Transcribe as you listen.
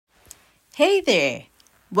Hey there!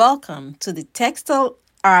 Welcome to the Textile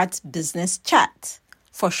Art Business Chat,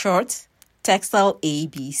 for short, Textile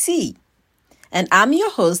ABC. And I'm your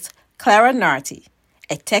host, Clara Nartey,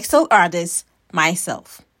 a textile artist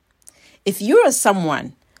myself. If you are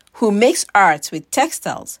someone who makes art with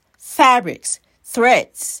textiles, fabrics,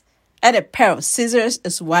 threads, and a pair of scissors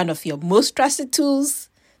is one of your most trusted tools,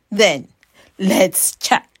 then let's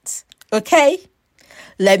chat, okay?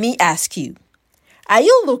 Let me ask you, are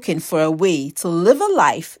you looking for a way to live a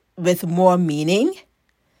life with more meaning?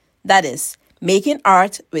 That is, making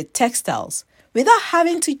art with textiles without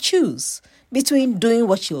having to choose between doing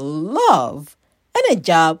what you love and a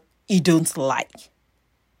job you don't like.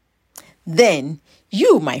 Then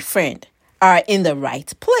you, my friend, are in the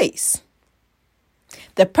right place.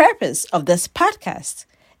 The purpose of this podcast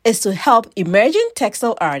is to help emerging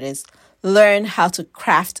textile artists learn how to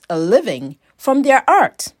craft a living from their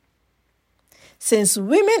art. Since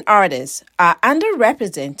women artists are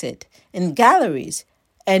underrepresented in galleries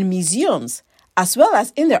and museums, as well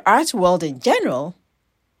as in the art world in general,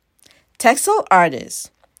 textile artists,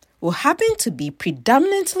 who happen to be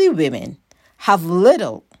predominantly women, have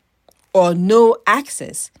little or no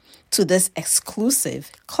access to this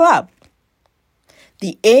exclusive club.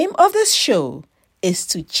 The aim of this show is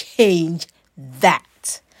to change that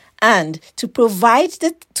and to provide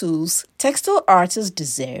the tools textile artists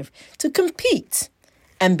deserve to compete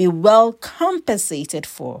and be well compensated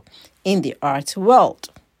for in the art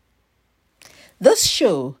world. This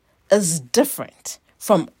show is different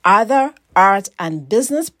from other art and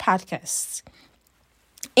business podcasts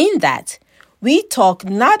in that we talk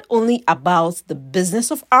not only about the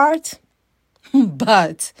business of art,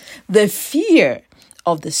 but the fear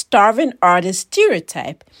of the starving artist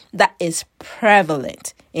stereotype that is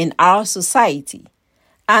prevalent in our society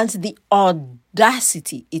and the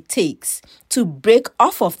audacity it takes to break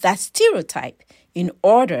off of that stereotype in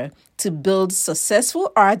order to build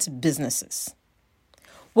successful art businesses.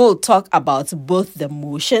 We'll talk about both the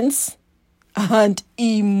motions and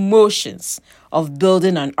emotions of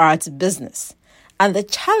building an art business and the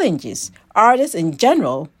challenges artists in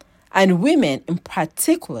general and women in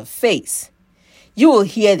particular face. You will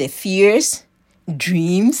hear the fears,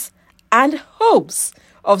 dreams, and hopes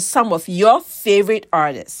of some of your favorite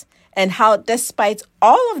artists and how, despite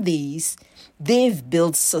all of these, they've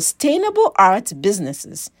built sustainable art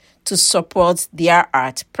businesses to support their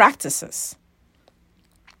art practices.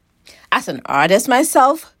 As an artist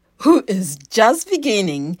myself, who is just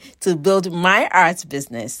beginning to build my art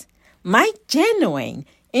business, my genuine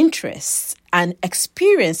interests and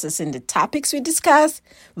experiences in the topics we discuss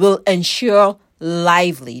will ensure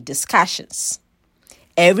lively discussions.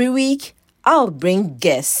 Every week, I'll bring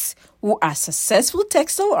guests who are successful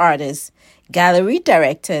textile artists, gallery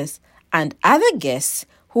directors, and other guests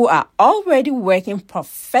who are already working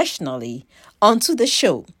professionally onto the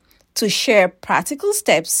show to share practical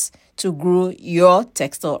steps to grow your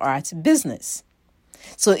textile art business.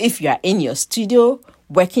 So if you are in your studio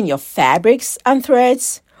working your fabrics and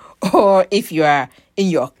threads, or if you are in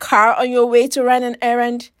your car on your way to run an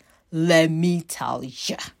errand, let me tell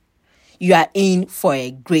you, you are in for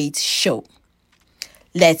a great show.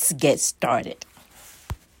 Let's get started.